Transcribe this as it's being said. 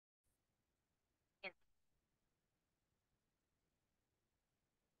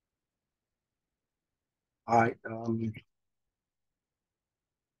Hi,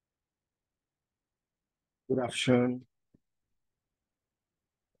 good afternoon.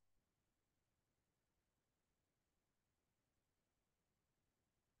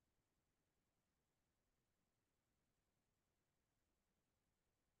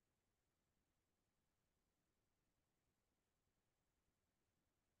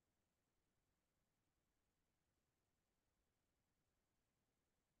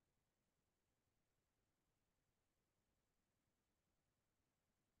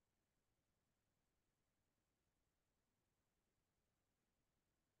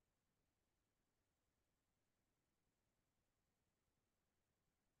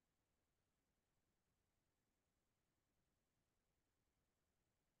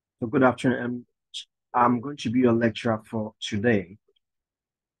 So good afternoon. I'm going to be your lecturer for today.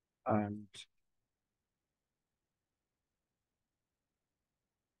 And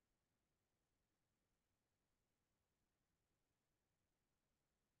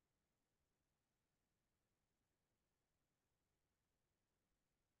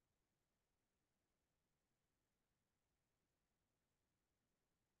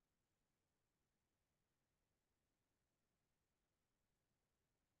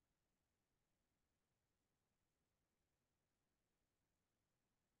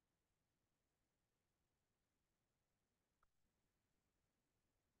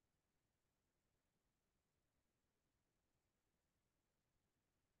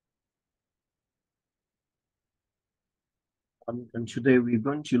and today we're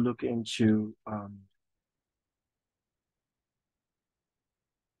going to look into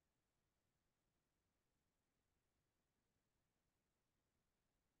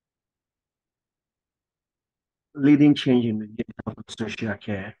leading change in the health and social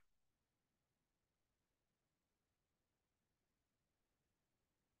care.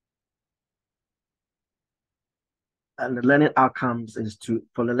 And the learning outcomes is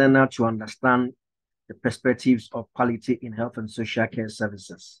for the learner to understand the perspectives of quality in health and social care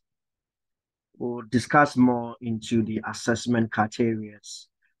services. We'll discuss more into the assessment criteria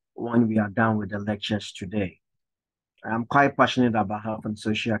when we are done with the lectures today. I'm quite passionate about health and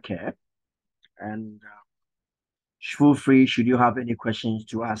social care, and feel free, should you have any questions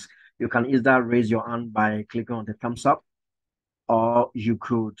to ask, you can either raise your hand by clicking on the thumbs up, or you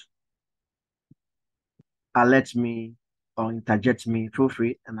could alert me or interject me. Feel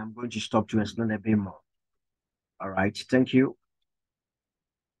free, and I'm going to stop to explain a bit more. All right, thank you.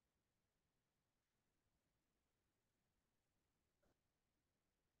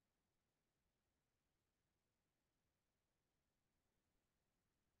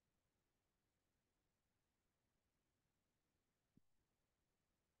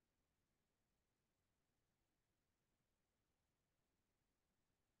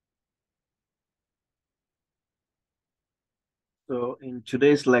 So in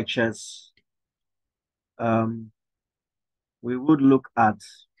today's lectures, um, we would look at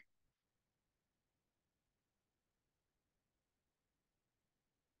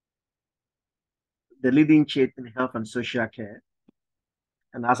the leading change in health and social care.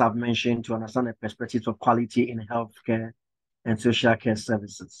 And as I've mentioned, to understand the perspectives of quality in healthcare and social care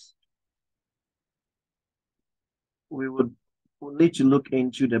services. We'll need to look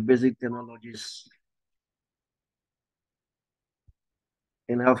into the basic technologies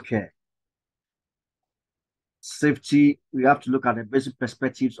in healthcare. Safety, we have to look at the basic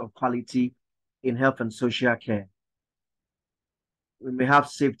perspectives of quality in health and social care. We may have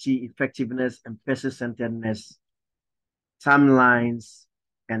safety, effectiveness, and person-centeredness, timelines,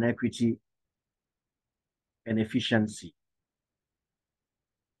 and equity and efficiency.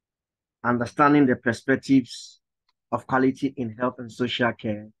 Understanding the perspectives of quality in health and social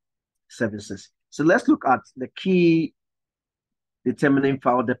care services. So let's look at the key determining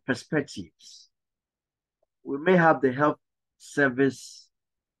for the perspectives. We may have the health service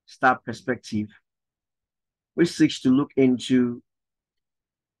staff perspective, which seeks to look into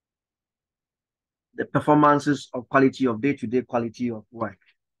the performances of quality of day-to-day quality of work.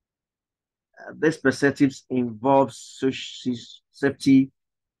 This perspective involves social safety,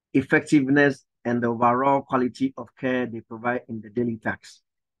 effectiveness, and the overall quality of care they provide in the daily tasks.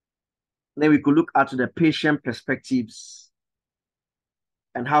 Then we could look at the patient perspectives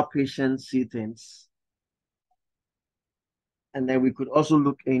and how patients see things. And then we could also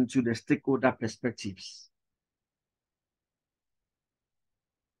look into the stakeholder perspectives.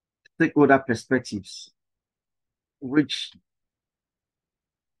 Stakeholder perspectives, which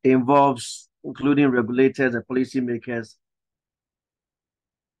involves including regulators and policymakers,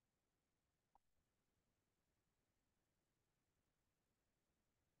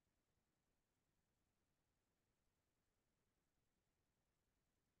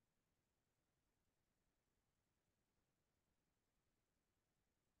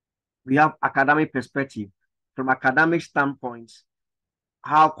 We have academic perspective. From academic standpoints,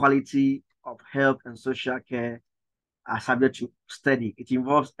 how quality of health and social care are subject to study. It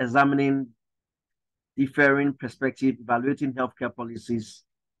involves examining differing perspectives, evaluating healthcare policies.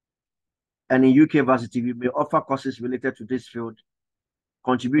 And in UK Varsity, we may offer courses related to this field,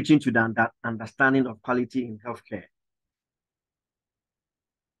 contributing to the understanding of quality in healthcare.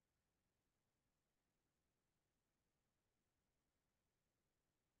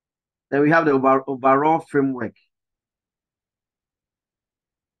 Then we have the overall framework.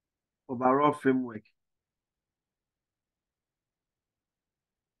 Overall framework.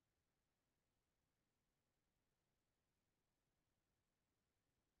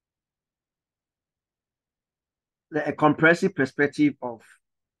 A comprehensive perspective of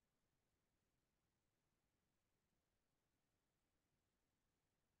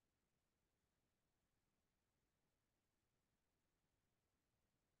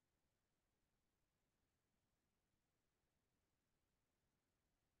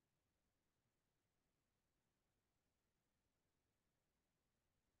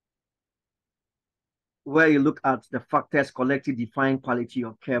where you look at the factors collectively define quality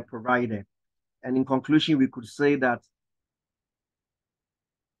of care provided. And in conclusion, we could say that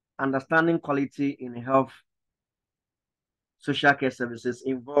understanding quality in health social care services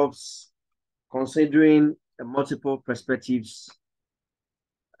involves considering the multiple perspectives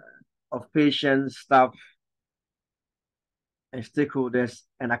of patients, staff, and stakeholders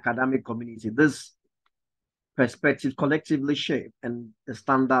and academic community. This perspective collectively shape and the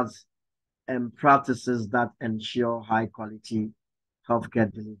standards and practices that ensure high quality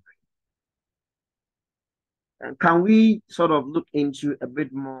healthcare delivery. And can we sort of look into a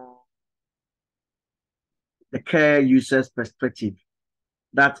bit more the care users perspective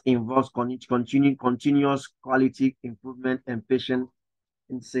that involves continuous quality improvement and patient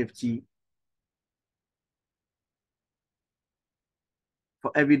and safety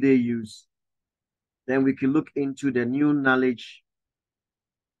for everyday use? Then we can look into the new knowledge,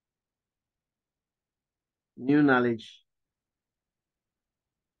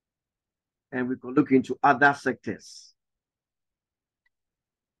 and we could look into other sectors.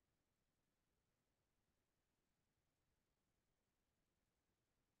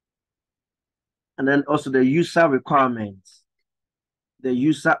 And then also the user requirements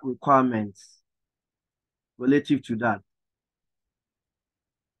relative to that.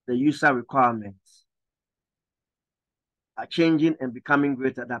 The user requirements are changing and becoming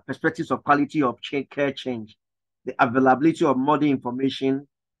greater. The perspectives of quality of care change, the availability of modern information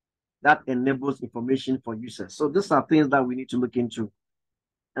that enables information for users. So these are things that we need to look into.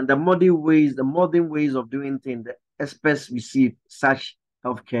 And the modern ways of doing things, the experts receive such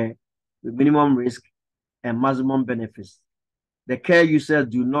healthcare with minimum risk and maximum benefits. The care users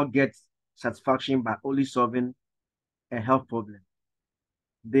do not get satisfaction by only solving a health problem.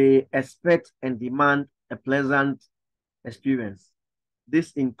 They expect and demand a pleasant experience.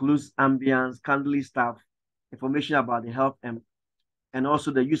 This includes ambience, kindly staff, information about the health, and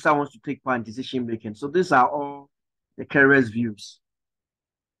also the user wants to take part in decision making. So these are all the carer's views.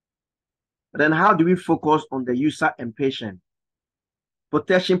 But then how do we focus on the user and patient?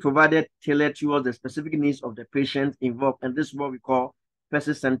 Protection provided tailored towards the specific needs of the patient involved, and this is what we call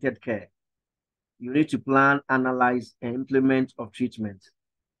person-centered care. You need to plan, analyze, and implement of treatment.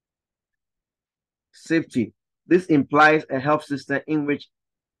 Safety. This implies a health system in which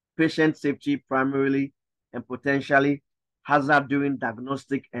patient safety primarily and potentially hazard during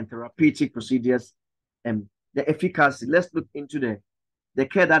diagnostic and therapeutic procedures, and the efficacy. Let's look into the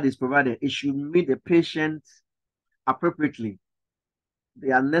care that is provided. It should meet the patient appropriately.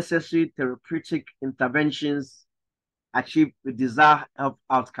 There are necessary therapeutic interventions achieve the desired health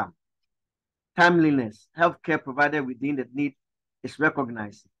outcome. Timeliness, healthcare provided within the need is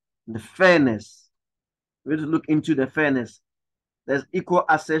recognized. The fairness, we need to look into the fairness. There's equal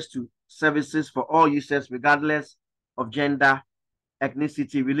access to services for all users, regardless of gender,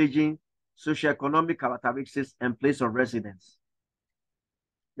 ethnicity, religion, socioeconomic characteristics, and place of residence.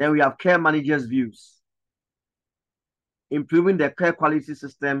 Then we have care managers' views. Improving the care quality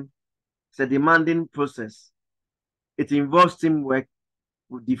system is a demanding process. It involves teamwork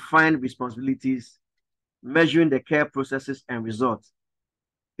with defined responsibilities, measuring the care processes and results.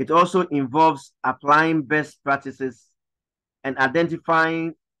 It also involves applying best practices and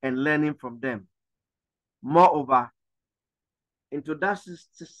identifying and learning from them. Moreover, into that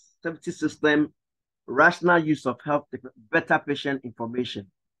safety system, rational use of health, better patient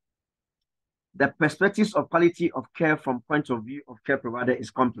information. The perspectives of quality of care from point of view of care provider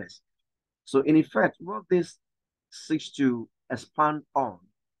is complex. So in effect, what this seeks to expand on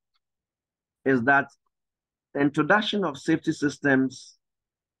is that the introduction of safety systems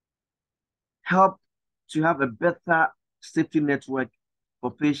help to have a better safety network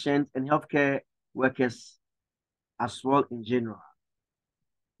for patients and healthcare workers as well in general.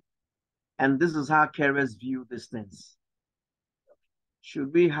 And this is how carers view these things.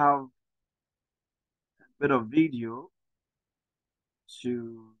 Should we have a bit of video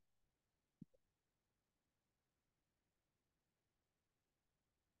to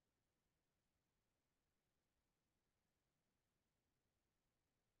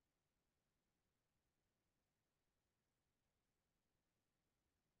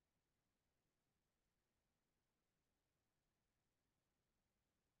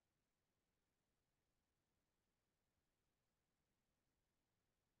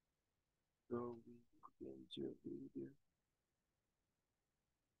go into a video?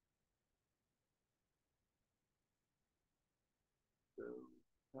 So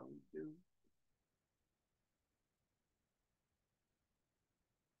how we do?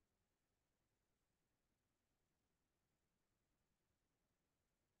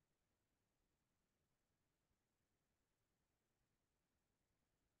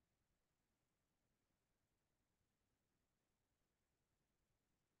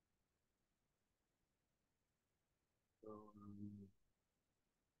 So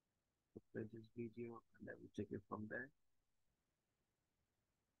play this video and then we take it from there.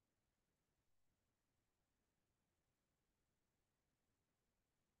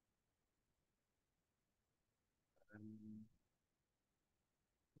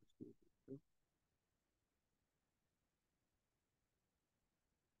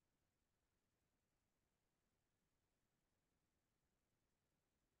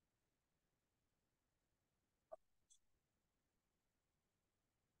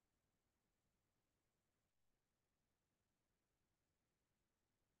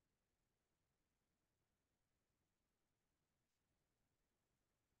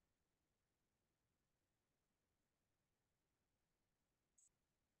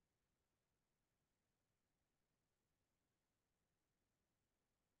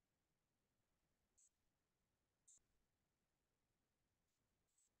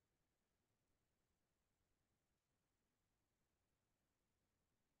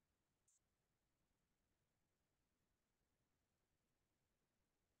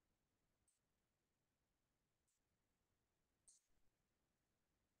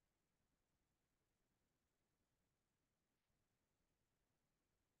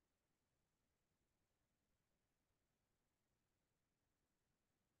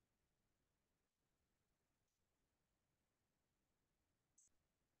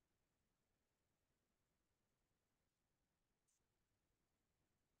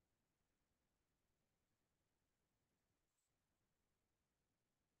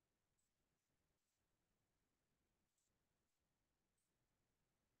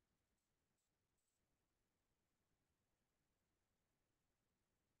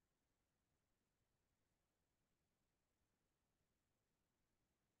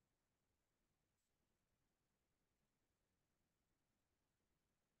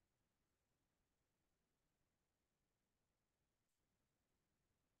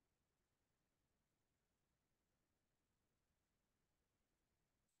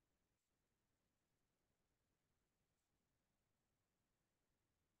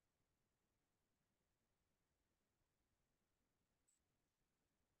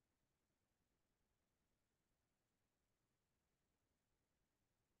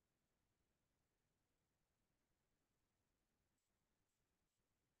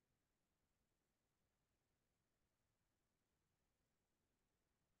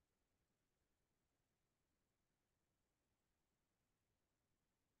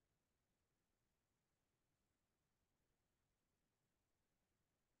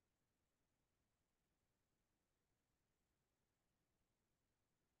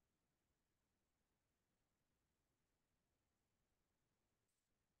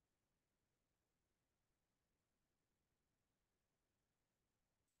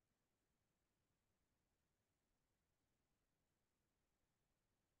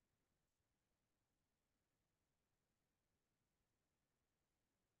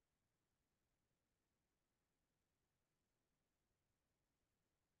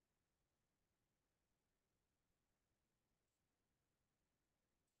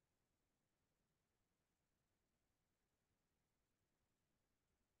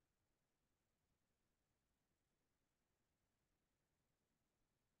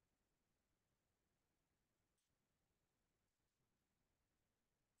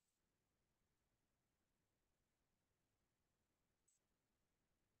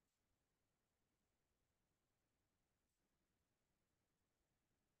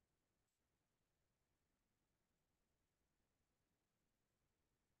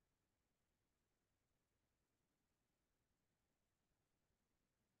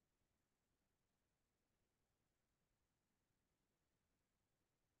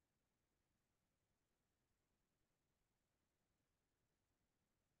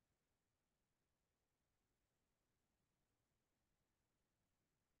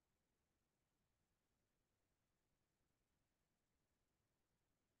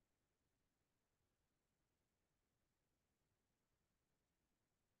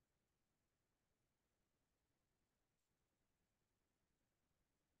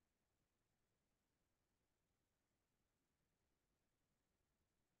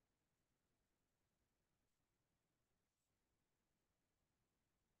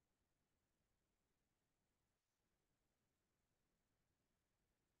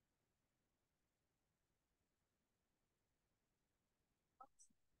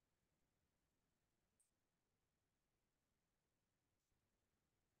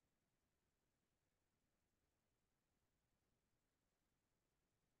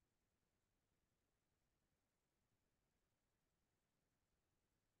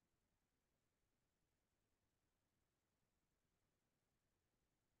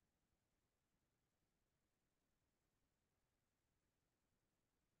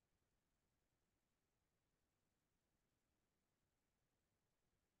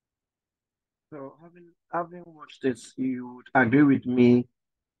 So having watched this, you would agree with me.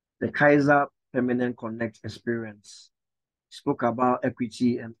 The Kaiser Permanent Connect experience spoke about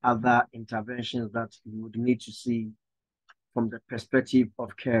equity and other interventions that you would need to see from the perspective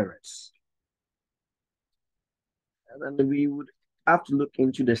of carers. And then we would have to look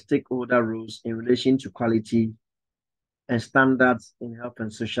into the stakeholder roles in relation to quality and standards in health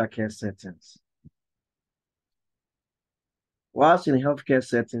and social care settings. Whilst in healthcare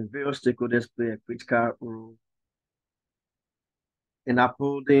settings, various stakeholders play a critical role in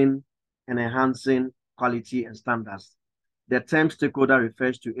upholding and enhancing quality and standards. The term stakeholder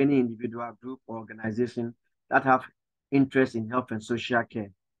refers to any individual, group, or organization that have interest in health and social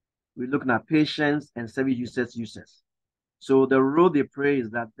care. We're looking at patients and service users. So the role they play is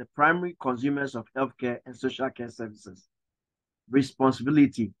that the primary consumers of healthcare and social care services,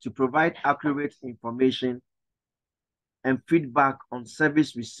 responsibility to provide accurate information and feedback on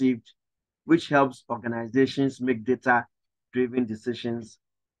service received, which helps organizations make data-driven decisions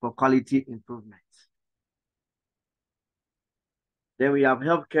for quality improvement. Then we have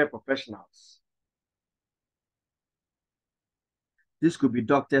healthcare professionals. This could be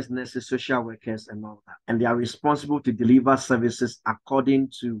doctors, nurses, social workers, and all that. And they are responsible to deliver services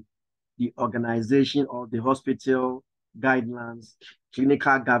according to the organization or the hospital guidelines,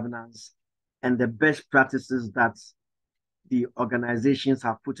 clinical governance, and the best practices that the organizations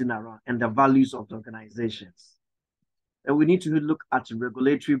have put in around and the values of the organizations. And we need to look at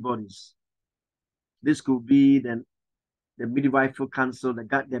regulatory bodies. This could be the Midwifery Council,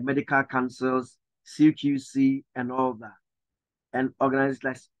 the medical councils, CQC, and all that. And organizations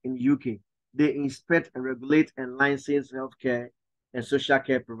like in the UK, they inspect and regulate and license healthcare and social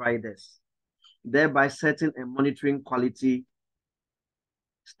care providers, thereby setting and monitoring quality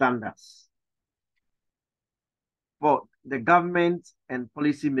standards. For the government and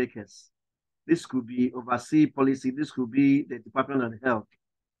policymakers, this could be oversee policy, this could be the Department of Health,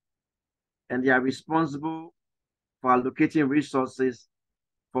 and they are responsible for allocating resources,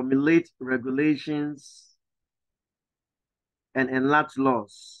 formulate regulations, and enact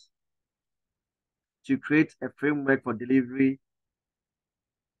laws to create a framework for delivery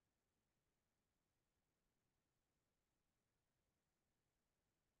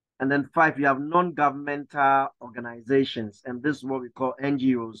And then 5, you have non-governmental organizations, and this is what we call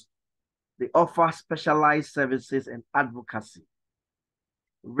NGOs. They offer specialized services and advocacy.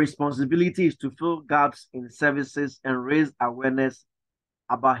 Responsibility is to fill gaps in services and raise awareness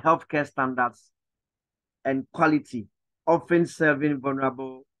about healthcare standards and quality, often serving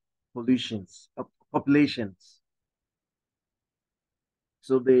vulnerable populations.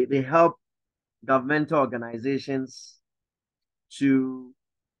 So they help governmental organizations to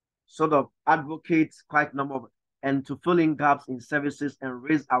sort of advocate quite a number of, and to fill in gaps in services and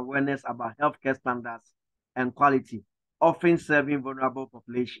raise awareness about healthcare standards and quality, often serving vulnerable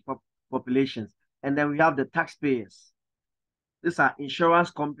populations. And then we have the taxpayers. These are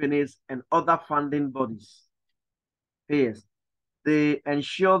insurance companies and other funding bodies, payers. They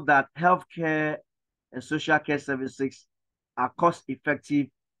ensure that healthcare and social care services are cost-effective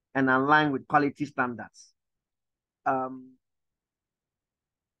and aligned with quality standards.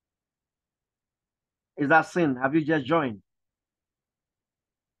 Is that Sin? Have you just joined?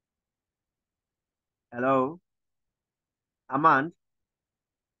 Hello? Amand?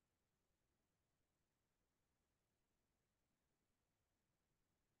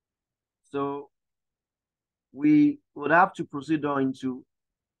 So we would have to proceed on into,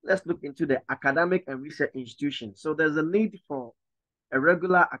 let's look into the academic and research institutions. So there's a need for a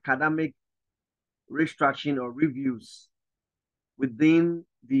regular academic restructuring or reviews within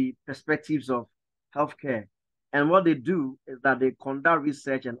the perspectives of healthcare. And what they do is that they conduct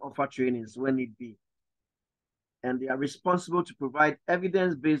research and offer trainings when need be. And they are responsible to provide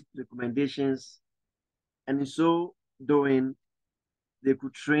evidence-based recommendations. And in so doing, they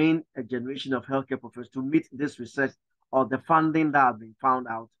could train a generation of healthcare professionals to meet this research or the funding that has been found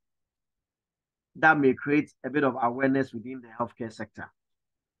out that may create a bit of awareness within the healthcare sector.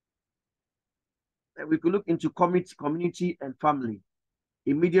 And we could look into community and family,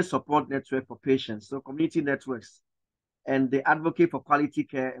 immediate support network for patients, so community networks, and they advocate for quality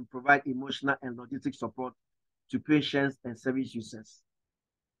care and provide emotional and logistic support to patients and service users.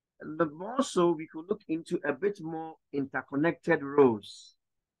 But also, we could look into a bit more interconnected roles.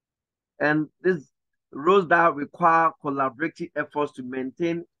 And these roles that require collaborative efforts to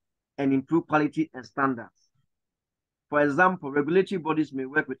maintain and improve quality and standards. For example, regulatory bodies may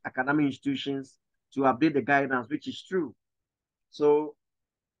work with academic institutions to update the guidance, which is true. So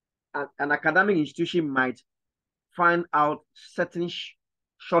an academic institution might find out certain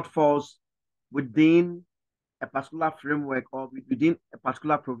shortfalls within a particular framework or within a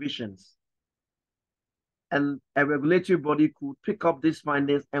particular provisions. And a regulatory body could pick up these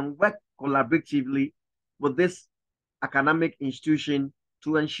findings and work collaboratively with this academic institution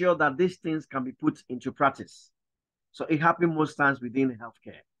to ensure that these things can be put into practice. So it happens most times within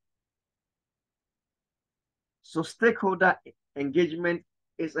healthcare. So stakeholder engagement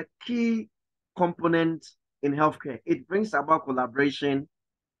is a key component in healthcare. It brings about collaboration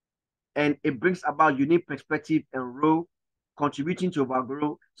and it brings about unique perspective and role contributing to our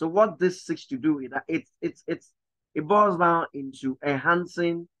growth. So what this seeks to do is that it boils down into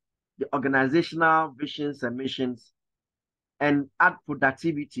enhancing the organizational visions and missions and add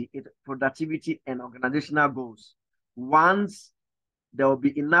productivity and organizational goals. Once there will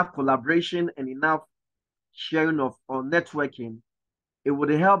be enough collaboration and enough sharing of or networking, it would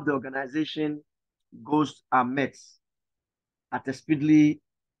help the organization goals are met at a speedily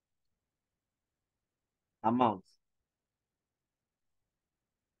amount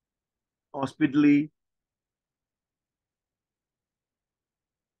or speedily.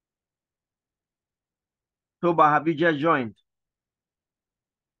 Toba, have you just joined?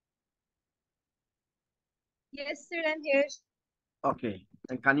 Yes, sir, I'm here. Okay.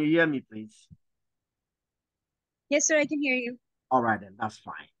 And can you hear me, please? Yes, sir, I can hear you. All right, then that's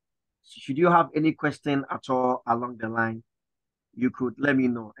fine. Should you have any question at all along the line, you could let me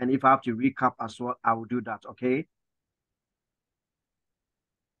know. And if I have to recap as well, I will do that, okay?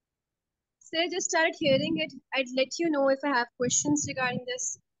 Sir, I just started hearing it. I'd let you know if I have questions regarding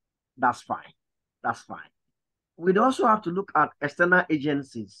this. That's fine. That's fine. We'd also have to look at external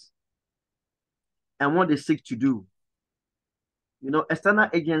agencies and what they seek to do. You know, external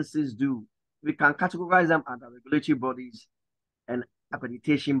agencies do. We can categorize them under regulatory bodies and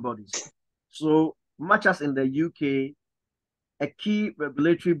accreditation bodies. So much as in the UK, a key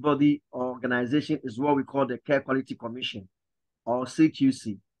regulatory body or organization is what we call the Care Quality Commission or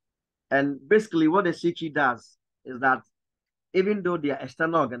CQC. And basically what the CQC does is that even though they are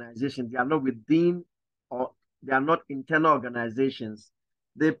external organizations, they are not within or they are not internal organizations,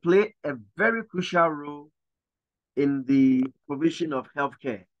 they play a very crucial role in the provision of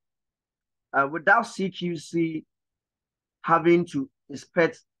healthcare. Without CQC having to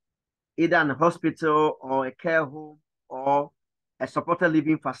inspect either an hospital or a care home or a supported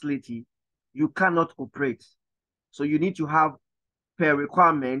living facility, you cannot operate. So you need to have, per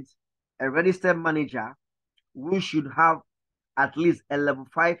requirement, a registered manager who should have at least a level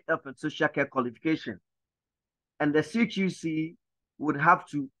 5 health and social care qualification. And the CQC would have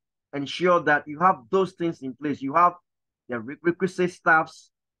to ensure that you have those things in place. You have the requisite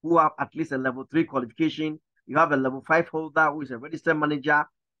staffs who have at least a level 3 qualification. You have a level 5 holder who is a registered manager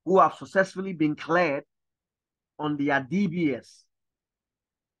who have successfully been cleared on their DBS.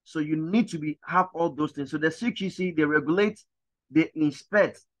 So you need to have all those things. So the CQC, they regulate, they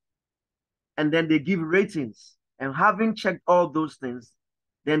inspect, and then they give ratings. And having checked all those things,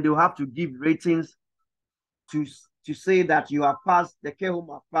 then they'll have to give ratings to say that you have passed, the care home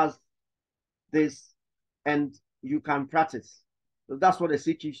have passed this, and you can practice. So that's what the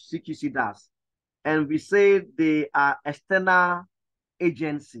CQC does. And we say they are external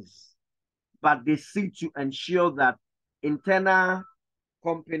agencies, but they seek to ensure that internal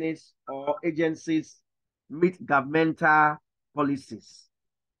companies or agencies meet governmental policies.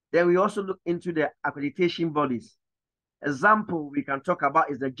 Then we also look into the accreditation bodies. Example we can talk about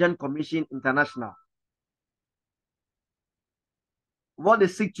is the Joint Commission International. What they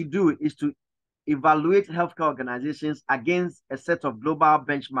seek to do is to evaluate healthcare organizations against a set of global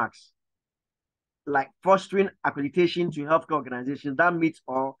benchmarks, like fostering accreditation to healthcare organizations that meet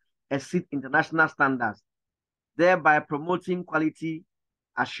or exceed international standards, thereby promoting quality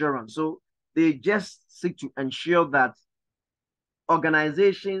assurance. So they just seek to ensure that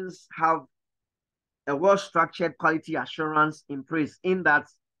organizations have a well-structured quality assurance in place, in that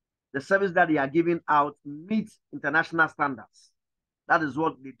the service that they are giving out meets international standards. That is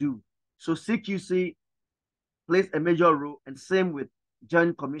what they do. So CQC plays a major role, and same with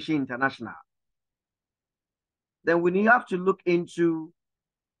Joint Commission International. Then we have to look into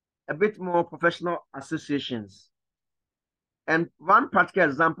a bit more professional associations. And one practical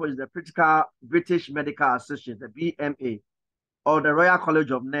example is the British Medical Association, the BMA, or the Royal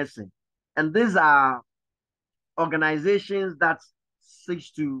College of Nursing. And these are organizations that seek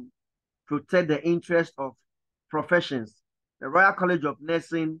to protect the interest of professions. The Royal College of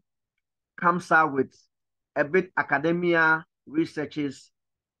Nursing comes out with a bit academia researches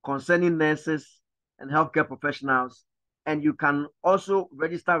concerning nurses and healthcare professionals, and you can also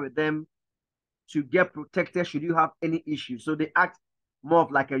register with them to get protected should you have any issues. So they act more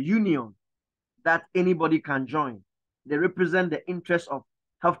of like a union that anybody can join. They represent the interests of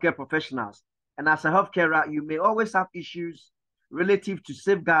healthcare professionals. And as a healthcare, you may always have issues relative to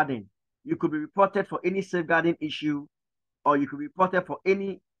safeguarding. You could be reported for any safeguarding issue, or you could be reported for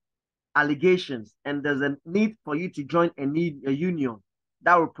any allegations, and there's a need for you to join a union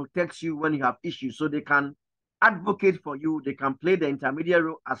that will protect you when you have issues. So they can advocate for you, they can play the intermediary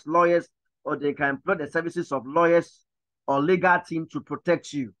role as lawyers, or they can employ the services of lawyers or legal team to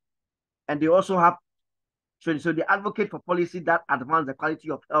protect you. And they also have training. So they advocate for policy that advance the quality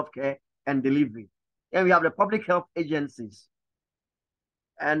of healthcare and delivery. And we have the public health agencies.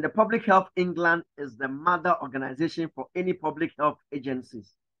 And the Public Health England is the mother organization for any public health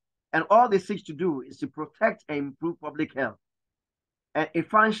agencies. And all they seek to do is to protect and improve public health. And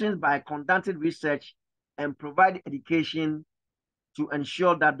it functions by conducting research and providing education to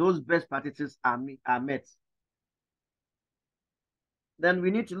ensure that those best practices are met. Then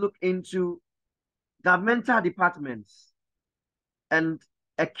we need to look into governmental departments. And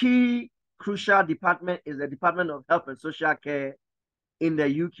a key crucial department is the Department of Health and Social Care in the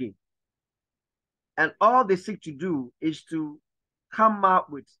UK. And all they seek to do is to come up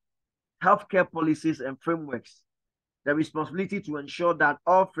with healthcare policies and frameworks, the responsibility to ensure that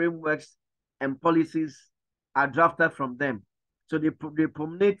all frameworks and policies are drafted from them. So they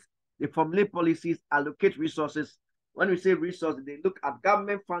formulate policies, allocate resources. When we say resources, they look at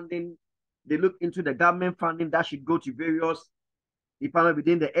government funding, they look into the government funding that should go to various departments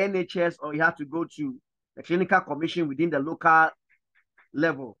within the NHS, or you have to go to the clinical commission within the local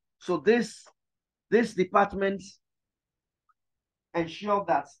level. So this department ensure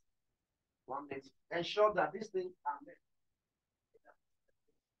that these things are met.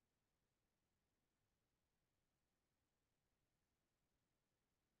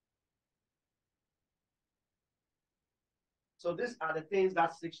 So these are the things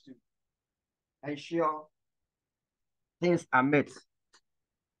that seeks to ensure things are met.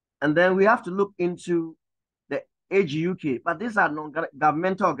 And then we have to look into the ATHE UK, but these are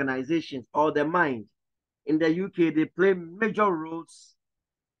non-governmental organizations, or the MIND. In the UK, they play major roles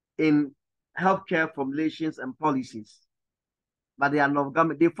in healthcare formulations and policies, but they are not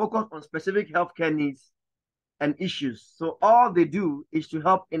government. They focus on specific healthcare needs and issues. So all they do is to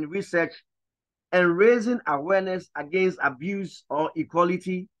help in research and raising awareness against abuse or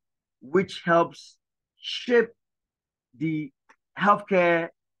equality, which helps shape the healthcare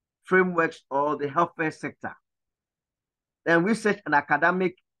frameworks or the healthcare sector. Then research and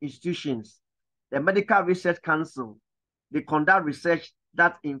academic institutions, the Medical Research Council, they conduct research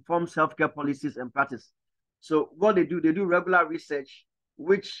that informs healthcare policies and practice. So what they do regular research,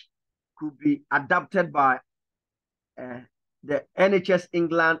 which could be adapted by the NHS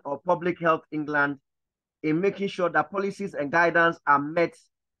England or Public Health England, in making sure that policies and guidance are met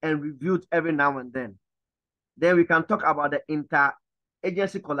and reviewed every now and then. Then we can talk about the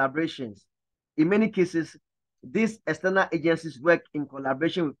inter-agency collaborations. In many cases, these external agencies work in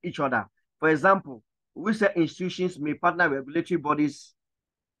collaboration with each other. For example, research institutions may partner with regulatory bodies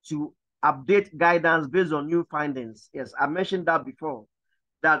to update guidance based on new findings. Yes, I mentioned that before,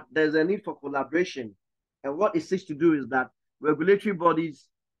 that there's a need for collaboration. And what it seeks to do is that regulatory bodies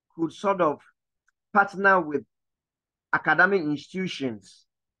could sort of partner with academic institutions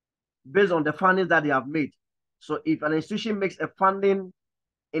based on the findings that they have made. So if an institution makes a funding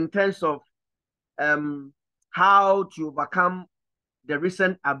in terms of how to overcome the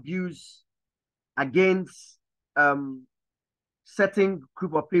recent abuse against certain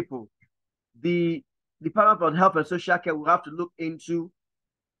group of people, the Department of Health and Social Care will have to look into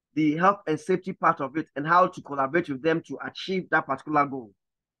the health and safety part of it and how to collaborate with them to achieve that particular goal.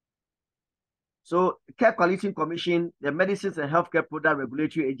 So Care Quality Commission, the Medicines and Healthcare Product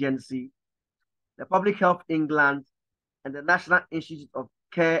Regulatory Agency, the Public Health England, and the National Institute of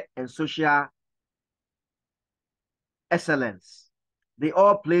Care and Social Excellence. They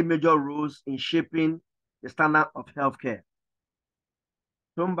all play major roles in shaping the standard of healthcare.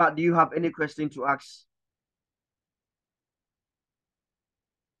 Tomba, do you have any question to ask?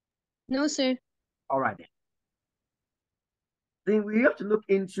 No, sir. All right. Then we have to look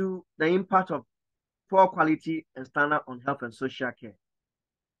into the impact of poor quality and standard on health and social care.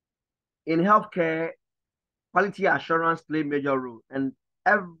 In healthcare, quality assurance plays a major role, and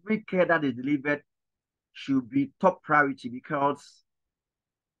every care that is delivered should be top priority, because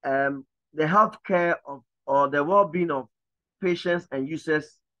the healthcare of or the well-being of patients and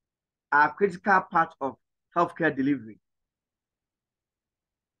users are a critical part of healthcare delivery.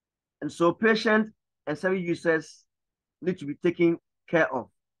 And so patients and service users need to be taken care of.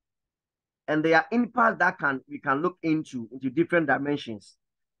 And there are impacts that we can look into different dimensions.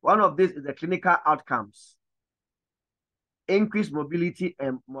 One of these is the clinical outcomes, increased mobility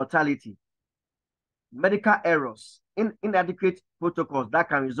and mortality, medical errors, inadequate protocols that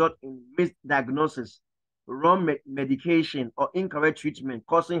can result in misdiagnosis, wrong medication, or incorrect treatment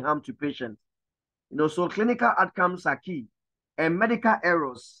causing harm to patients. So clinical outcomes are key, and medical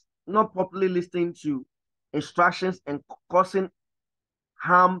errors, not properly listening to instructions and causing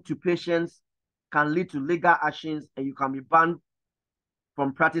harm to patients, can lead to legal actions, and you can be banned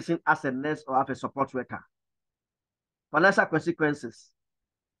from practicing as a nurse or as a support worker. Financial consequences,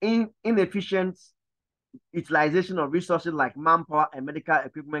 inefficient utilization of resources like manpower and medical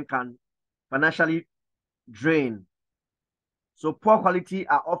equipment can financially drain. So poor quality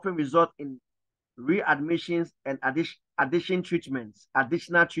are often result in readmissions and additional treatments,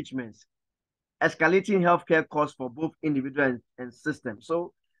 escalating healthcare costs for both individual and system.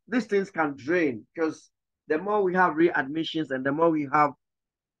 So these things can drain, because the more we have readmissions and the more we have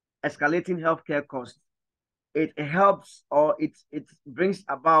escalating healthcare costs, it helps, or it brings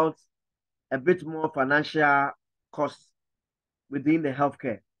about a bit more financial costs within the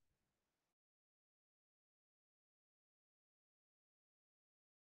healthcare.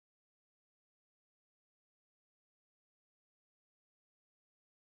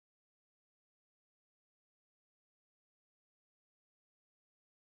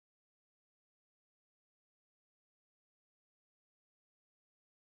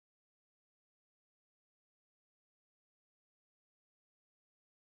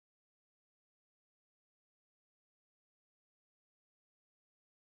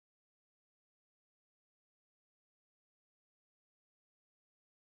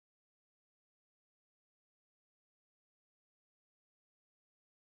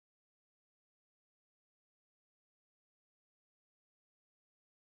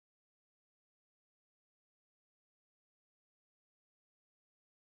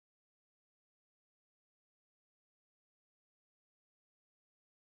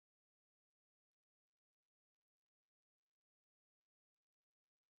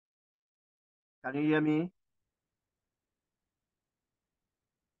 Can you hear me?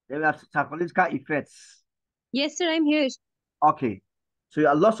 Then we have psychological effects. Yes, sir, I'm here. Okay.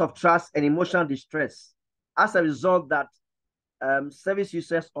 So a loss of trust and emotional distress. As a result, that service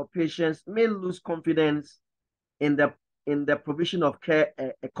users or patients may lose confidence in the provision of care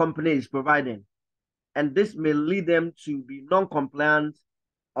a company is providing. And this may lead them to be non-compliant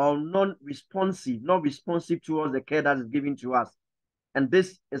or not responsive towards the care that is given to us. And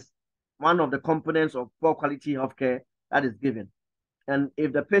this is one of the components of poor quality healthcare that is given. And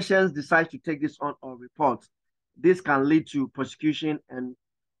if the patients decide to take this on or report, this can lead to prosecution and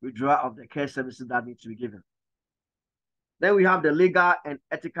withdrawal of the care services that need to be given. Then we have the legal and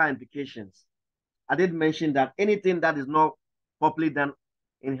ethical implications. I did mention that anything that is not properly done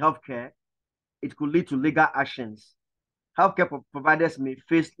in healthcare, it could lead to legal actions. Healthcare providers may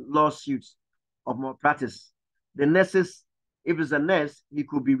face lawsuits of malpractice. The nurses, if it's a nurse, he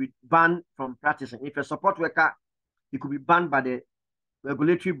could be banned from practicing. If a support worker, he could be banned by the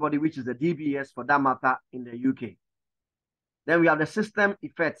regulatory body, which is the DBS for that matter in the UK. Then we have the system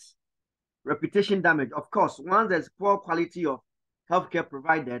effects, reputation damage. Of course, once there's poor quality of healthcare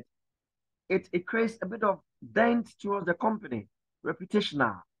provided, it creates a bit of dent towards the company,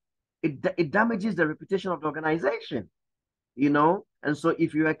 reputational. It damages the reputation of the organization, And so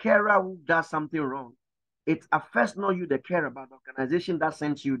if you're a carer who does something wrong, it affects not you, the carer, but the organization that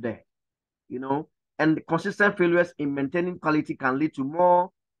sent you there, And the consistent failures in maintaining quality can lead to more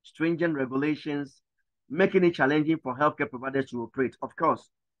stringent regulations, making it challenging for healthcare providers to operate, of course,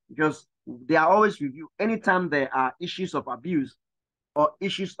 because they are always reviewed. Anytime there are issues of abuse or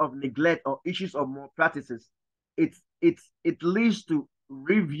issues of neglect or issues of malpractices, it leads to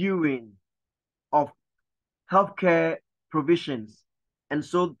reviewing of healthcare provisions. And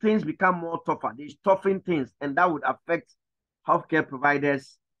so things become more tougher. They toughen things, and that would affect healthcare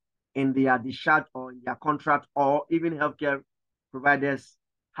providers in their discharge or in their contract, or even healthcare providers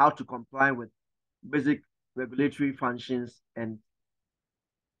how to comply with basic regulatory functions and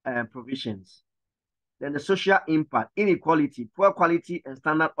provisions. Then the social impact, inequality, poor quality and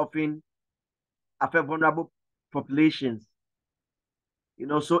standard often affect vulnerable populations.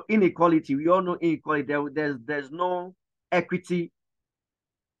 So inequality, we all know inequality, there's no equity.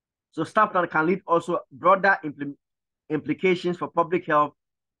 So stuff that can lead also broader implications for public health,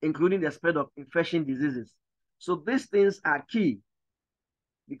 including the spread of infection diseases. So these things are key,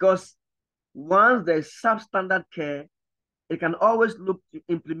 because once there's substandard care, it can always look to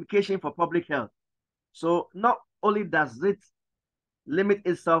implication for public health. So not only does it limit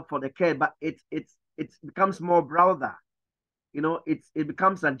itself for the care, but it becomes more broader. it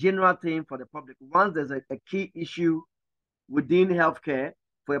becomes a general thing for the public. Once there's a key issue within healthcare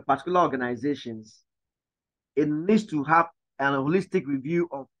for a particular organizations, it needs to have a holistic review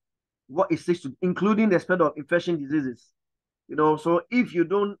of what it seeks to, including the spread of infection diseases. So if you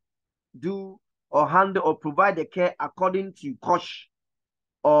don't do or handle or provide the care according to COSH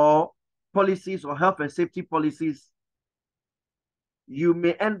or policies or health and safety policies, you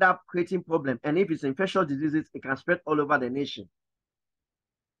may end up creating problems. And if it's infectious diseases, it can spread all over the nation.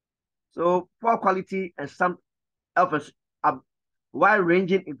 So poor quality and some health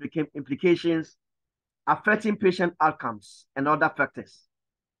wide-ranging implications affecting patient outcomes and other factors.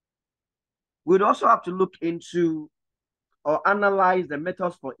 We'd also have to look into or analyze the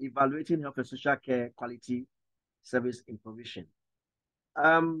methods for evaluating health and social care quality service in provision.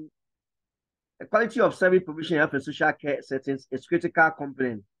 The quality of service provision in health and social care settings is critical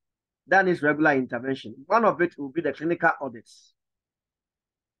component. That is regular intervention. One of it will be the clinical audits.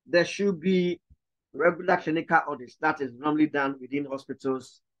 There should be regular clinical audits that is normally done within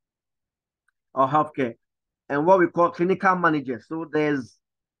hospitals or healthcare, and what we call clinical managers. So there's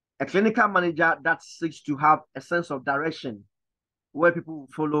a clinical manager that seeks to have a sense of direction where people will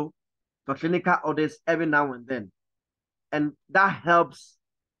follow for clinical audits every now and then. And that helps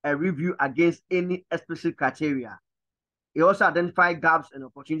a review against any explicit criteria. It also identifies gaps and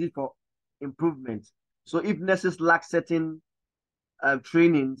opportunities for improvement. So if nurses lack certain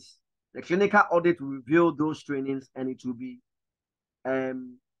trainings, the clinical audit will reveal those trainings, and it will be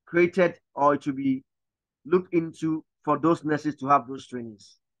created, or it will be looked into for those nurses to have those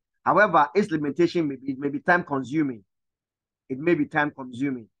trainings. However, its limitation may be time consuming. It may be time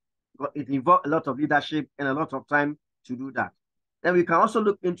consuming because it involves a lot of leadership and a lot of time to do that. Then we can also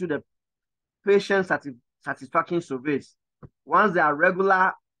look into the patient satisfaction surveys. Once there are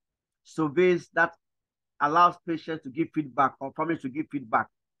regular surveys that allows patients to give feedback or families to give feedback,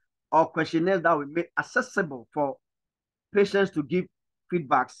 or questionnaires that will make accessible for patients to give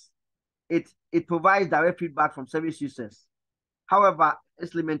feedbacks, it provides direct feedback from service users. However,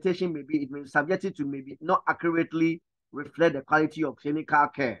 its limitation may be subjected to maybe not accurately reflect the quality of clinical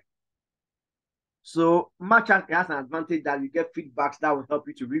care. So much as it has an advantage that you get feedbacks that will help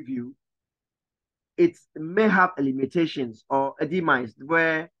you to review, it may have limitations or a demise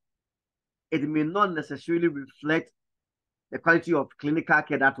where it may not necessarily reflect the quality of clinical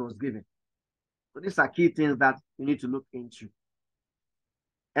care that was given. So these are key things that you need to look into.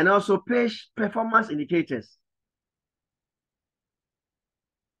 And also performance indicators.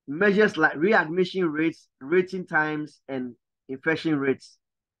 Measures like readmission rates, rating times, and infection rates.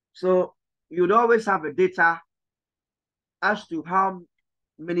 So you'd always have a data as to how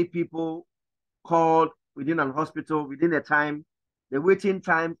many people called within an hospital, within a time, the waiting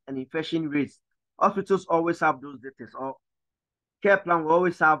times and infection rates. Hospitals always have those data, or care plan will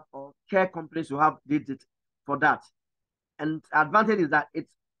always have, or care companies will have data for that. And the advantage is that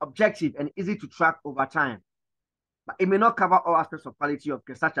it's objective and easy to track over time. But it may not cover all aspects of quality of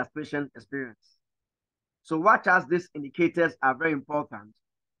care, such as patient experience. So watch as these indicators are very important.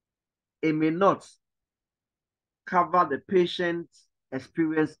 It may not cover the patient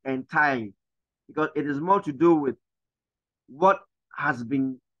experience entirely, because it is more to do with what has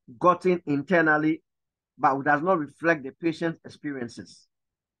been gotten internally, but it does not reflect the patient's experiences.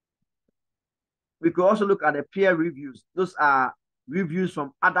 We could also look at the peer reviews. Those are reviews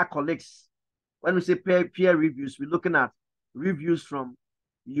from other colleagues. When we say peer reviews, we're looking at reviews from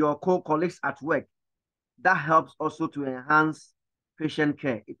your co-colleagues at work. That helps also to enhance patient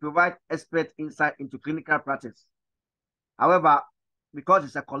care. It provides expert insight into clinical practice. However, because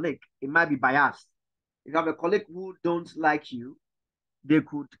it's a colleague, it might be biased. If you have a colleague who don't like you, they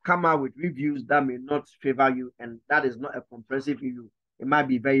could come out with reviews that may not favor you, and that is not a comprehensive review. It might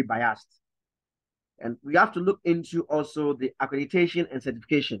be very biased. And we have to look into also the accreditation and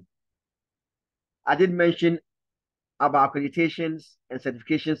certification. I did mention about accreditations and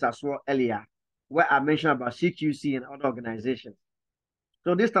certifications as well earlier, where I mentioned about CQC and other organizations.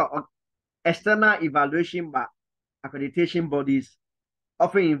 So these are external evaluation by accreditation bodies,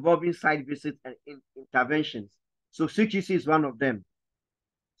 often involving site visits and interventions. So CQC is one of them.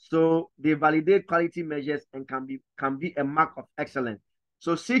 So they validate quality measures and can be a mark of excellence.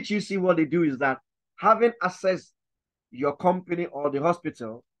 So CQC, what they do is that, having assessed your company or the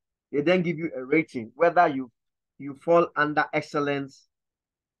hospital, they then give you a rating, whether you fall under excellence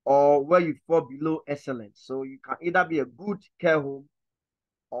or where you fall below excellence. So you can either be a good care home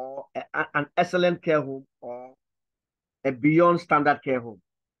or an excellent care home or a beyond standard care home.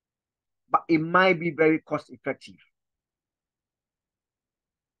 But it might be very cost effective.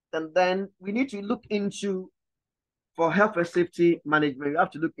 And then we need to look into for health and safety management, you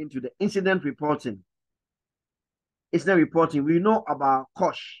have to look into the incident reporting. Incident reporting, we know about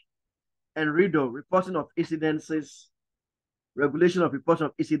COSH and RIDO, reporting of incidences, regulation of reporting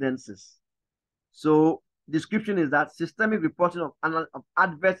of incidences. So description is that systemic reporting of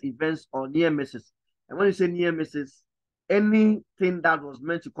adverse events or near misses. And when you say near misses, anything that was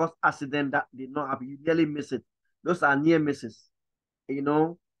meant to cause accident that did not happen, you nearly miss it. Those are near misses, you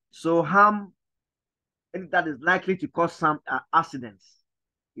know. So harm that is likely to cause some accidents,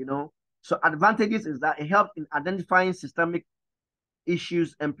 you know. So advantages is that it helps in identifying systemic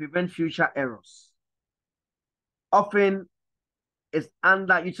issues and prevent future errors. Often is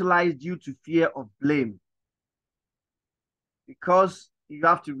underutilized due to fear of blame. Because you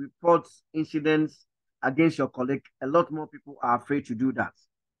have to report incidents against your colleague, a lot more people are afraid to do that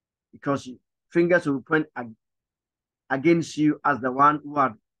because fingers will point against you as the one who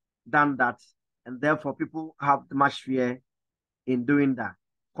had done that, and therefore people have much fear in doing that.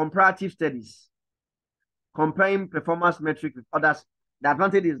 Comparative studies, comparing performance metric with others. The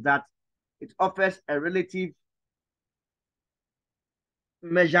advantage is that it offers a relative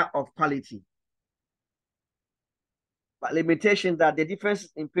measure of quality. But limitations that the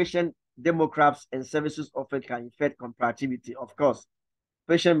differences in patient demographics and services offered can affect comparativity. Of course,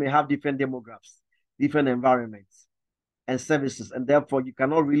 patients may have different demographics, different environments and services, and therefore you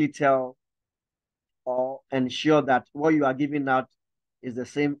cannot really tell or ensure that what you are giving out is the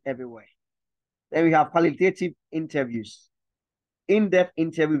same everywhere. Then we have qualitative interviews, in-depth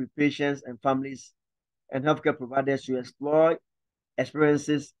interview with patients and families and healthcare providers to explore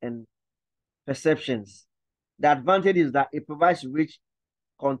experiences and perceptions. The advantage is that it provides rich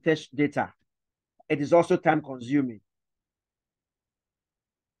context data. It is also time consuming.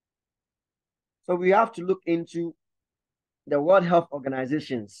 So we have to look into the World Health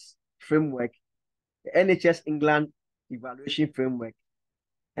Organization's framework, the NHS England evaluation framework,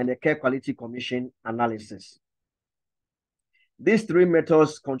 and the Care Quality Commission analysis. These three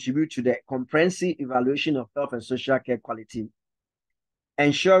methods contribute to the comprehensive evaluation of health and social care quality,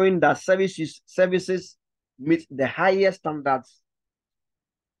 ensuring that services meet the highest standards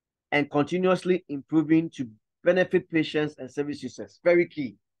and continuously improving to benefit patients and service users. Very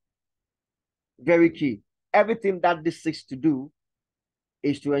key. Very key. Everything that this seeks to do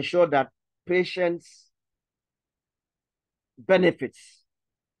is to ensure that patients' benefits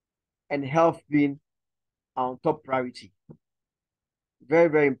and health being on top priority. Very,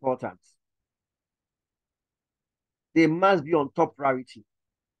 very important. They must be on top priority.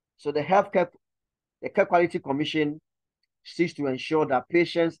 So the Care Quality Commission seeks to ensure that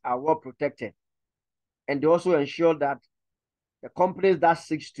patients are well protected. And they also ensure that the companies that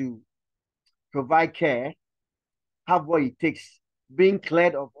seeks to provide care have what it takes, being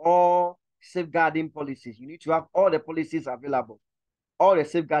cleared of all safeguarding policies. You need to have all the policies available, all the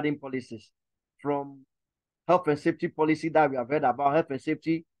safeguarding policies, from health and safety policy that we have read about, health and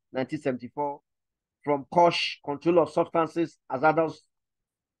safety 1974, from COSH, control of substances as adults,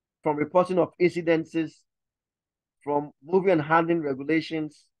 from reporting of incidences, from moving and handling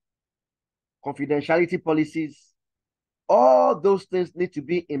regulations, confidentiality policies. All those things need to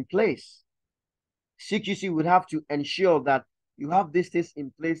be in place. CQC would have to ensure that you have these things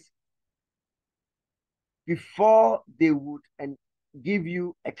in place before they would give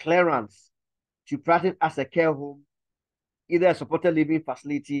you a clearance to practice as a care home, either a supported living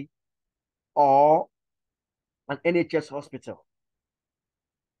facility or an NHS hospital,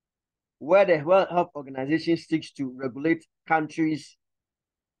 where the World Health Organization seeks to regulate countries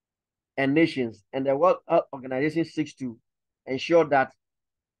and nations, and the World Health Organization seeks to ensure that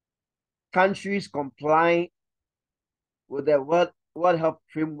countries comply with the World Health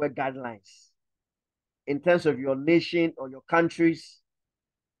Framework guidelines in terms of your nation or your country's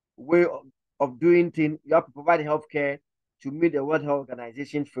way of doing things. You have to provide healthcare to meet the World Health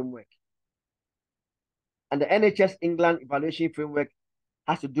Organization framework. And the NHS England evaluation framework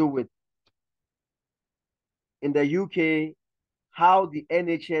has to do with, in the UK, how the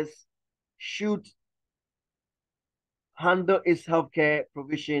NHS should handle its healthcare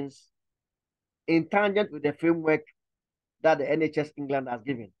provisions in tangent with the framework that the NHS England has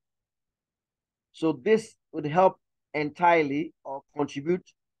given. So this would help entirely or contribute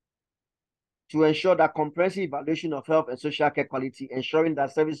to ensure that comprehensive evaluation of health and social care quality, ensuring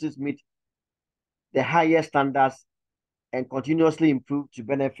that services meet the highest standards and continuously improve to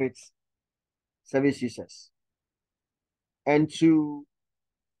benefit service users. And to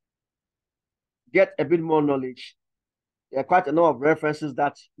get a bit more knowledge, there are quite a number of references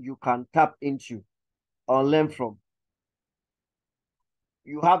that you can tap into or learn from.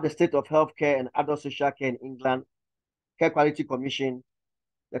 You have the state of healthcare and adult social care in England, Care Quality Commission,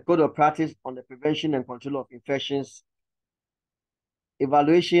 the Code of Practice on the Prevention and Control of Infections,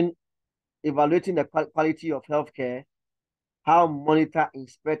 evaluating the quality of healthcare, how monitor,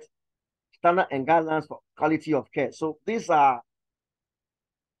 inspect, standard and guidelines for quality of care. So these are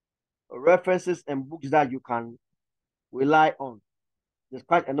references and books that you can rely on. There's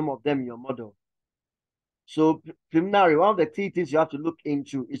quite a number of them in your model. So preliminary, one of the key things you have to look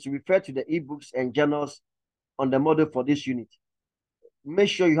into is to refer to the ebooks and journals on the model for this unit. Make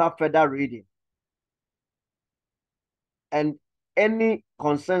sure you have further reading. And any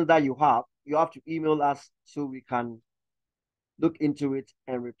concerns that you have to email us so we can look into it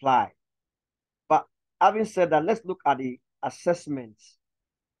and reply. But having said that, let's look at the assessments.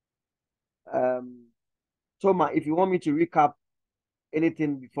 Toma, if you want me to recap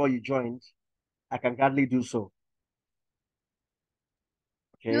anything before you joined, I can gladly do so.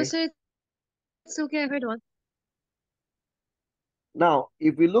 Okay. No, sir, it's okay. I heard all. Now,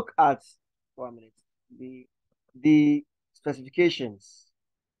 if we look at 1 minute, the specifications.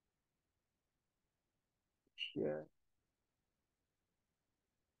 Here.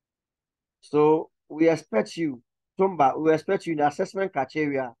 So we expect you, Tomba, we expect you in the assessment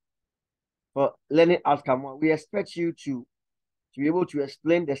criteria for learning outcome one. We expect you to be able to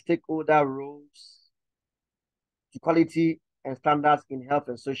explain the stakeholder roles to quality and standards in health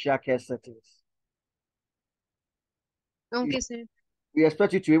and social care settings. Okay, sir. We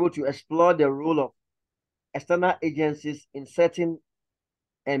expect you to be able to explore the role of external agencies in setting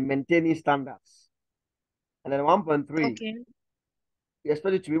and maintaining standards. And then 1.3, Okay. we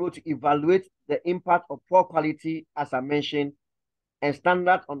expect you to be able to evaluate the impact of poor quality, as I mentioned, and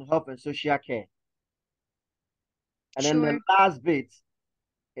standards on health and social care. And then the last bit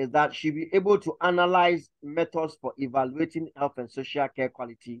is that she'll be able to analyze methods for evaluating health and social care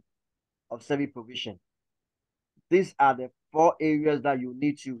quality of service provision. These are the 4 areas that you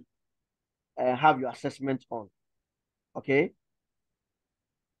need to have your assessment on. Okay?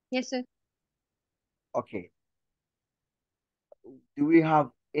 Yes, sir. Okay. Do we have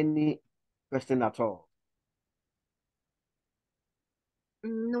any question at all?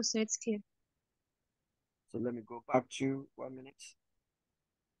 No, sir, it's clear. So let me go back to 1 minute.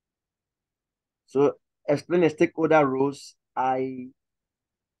 So explain the stakeholder roles. I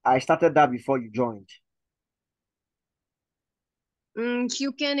started that before you joined.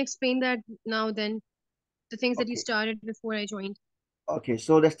 You can explain that now then, the things that you Okay. started before I joined. Okay,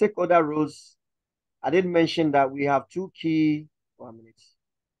 so the stakeholder roles, I did mention that we have 2 key, 1 minute.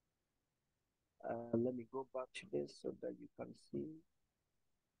 Let me go back to this so that you can see.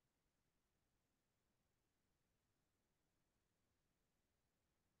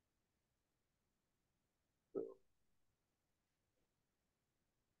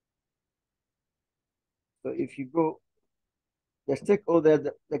 So if you go, the stakeholders,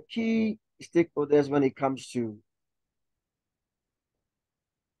 the key stakeholders when it comes to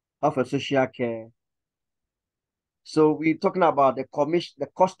health and social care. So we're talking about the commission, the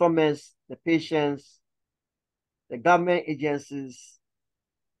customers, the patients, the government agencies,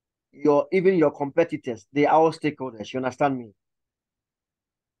 even your competitors. They are all stakeholders. You understand me?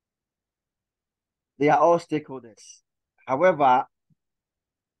 They are all stakeholders. However,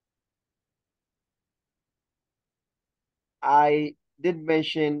 I did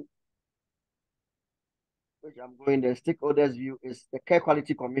mention, which I'm going, the stakeholders view is the Care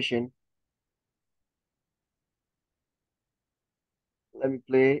Quality Commission. Let me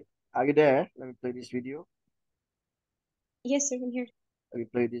play. Are you there? Let me play this video. Yes, sir, I'm here. Let me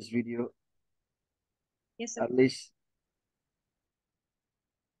play this video. Yes, sir. At least.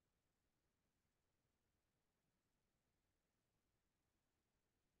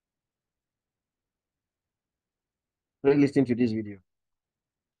 Please listen to this video.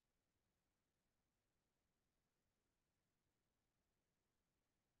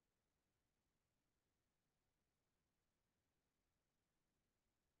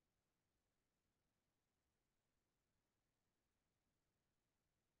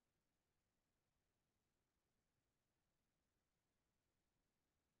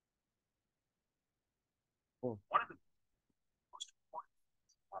 Oh.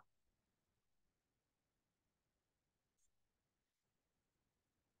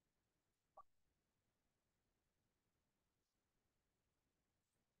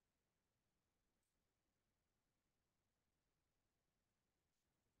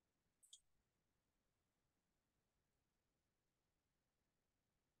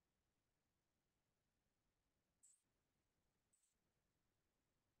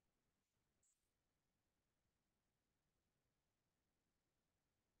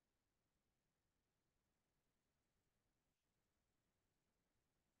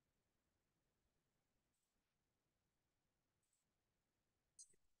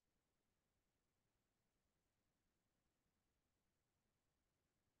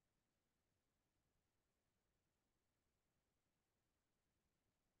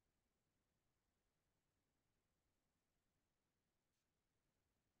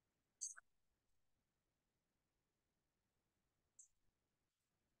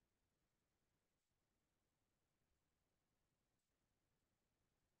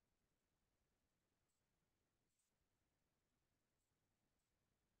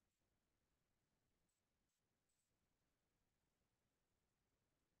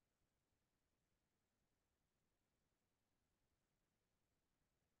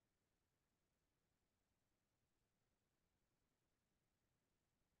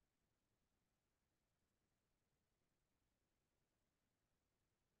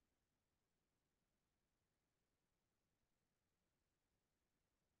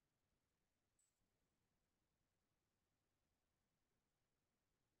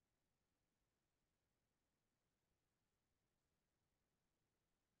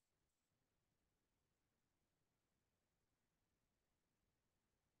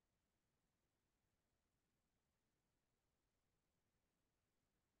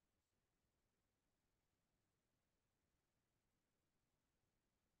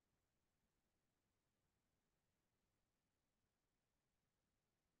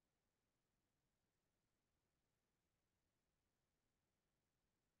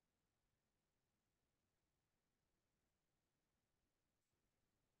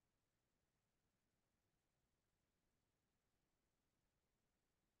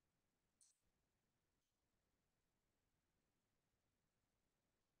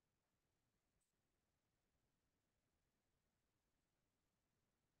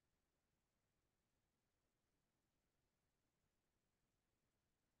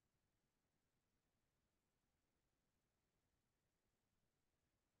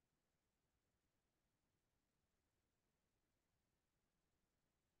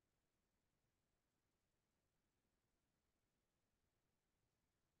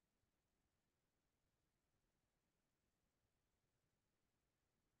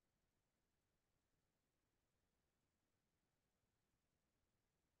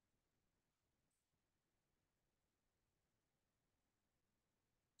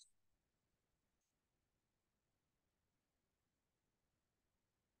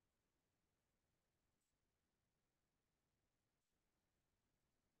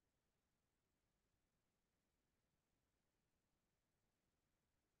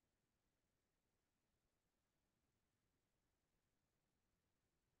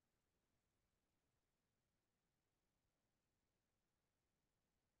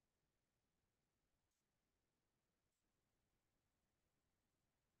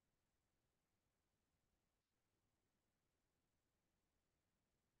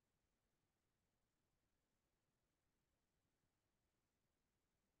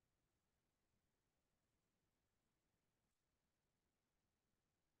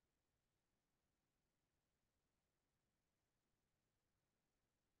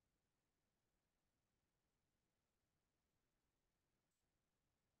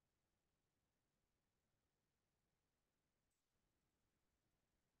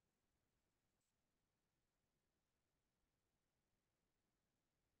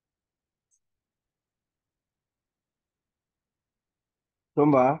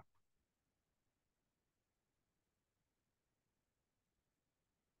 Tomba,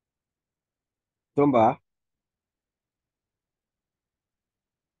 Tomba,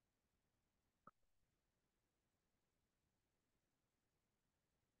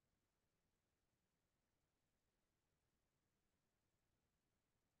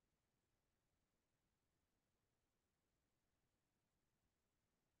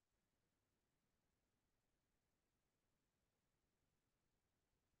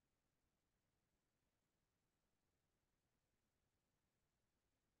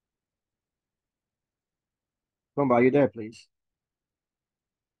 Tomba, are you there, please?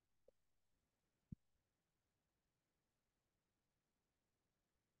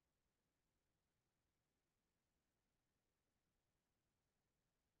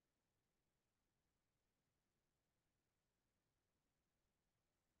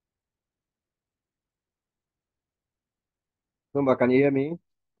 Tomba, can you hear me?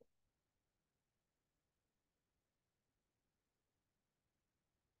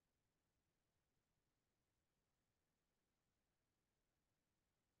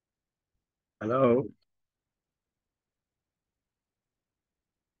 Hello?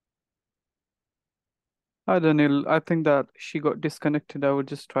 Hi, Daniel. I think that she got disconnected. I would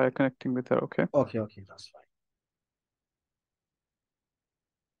just try connecting with her, okay? Okay, that's fine.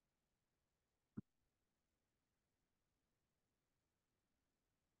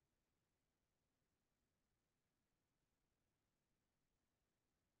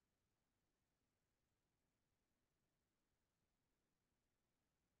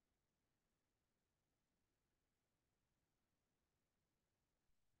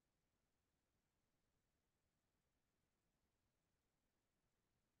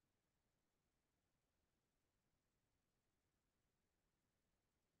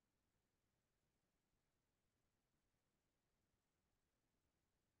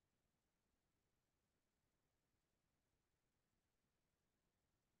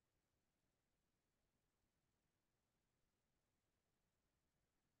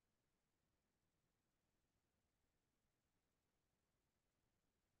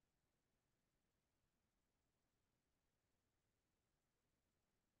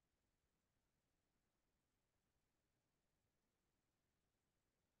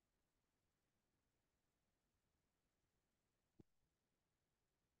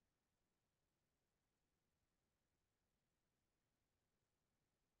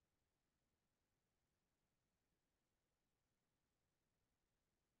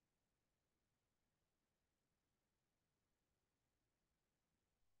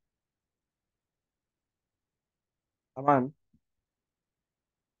 Aman,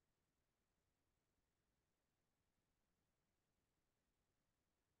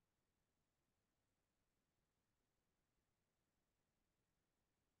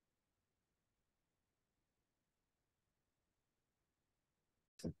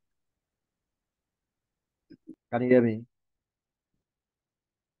 can you hear me?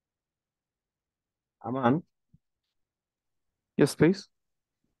 Aman, Yes, please.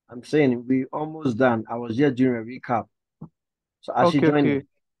 I'm saying we almost done. I was just doing a recap. So I should Okay, join okay. it.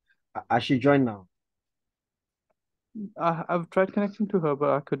 I should join now. I've tried connecting to her, but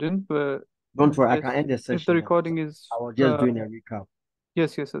I couldn't. But Don't worry, I yes, can end the if the session now. recording is I was just doing a recap.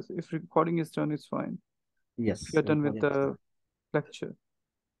 yes, yes, yes. If recording is done, it's fine. If Yes, you're done with recording is the done. lecture.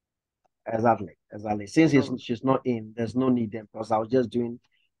 Exactly. Since No. she's not in, there's no need then because I was just doing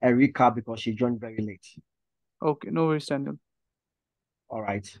a recap because she joined very late. Okay, no worries, Daniel. All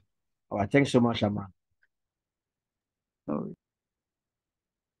right. All right. Thanks so much, Aman. No worries.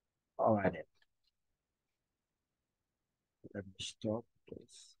 All right then. Let me stop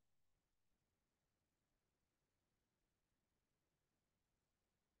this.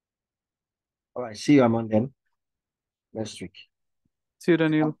 All right. See you, Aman, then next week. See you,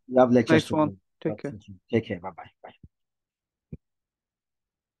 Daniel. You have lectures Nice to one. do. Take care. Take care. Bye-bye. Bye.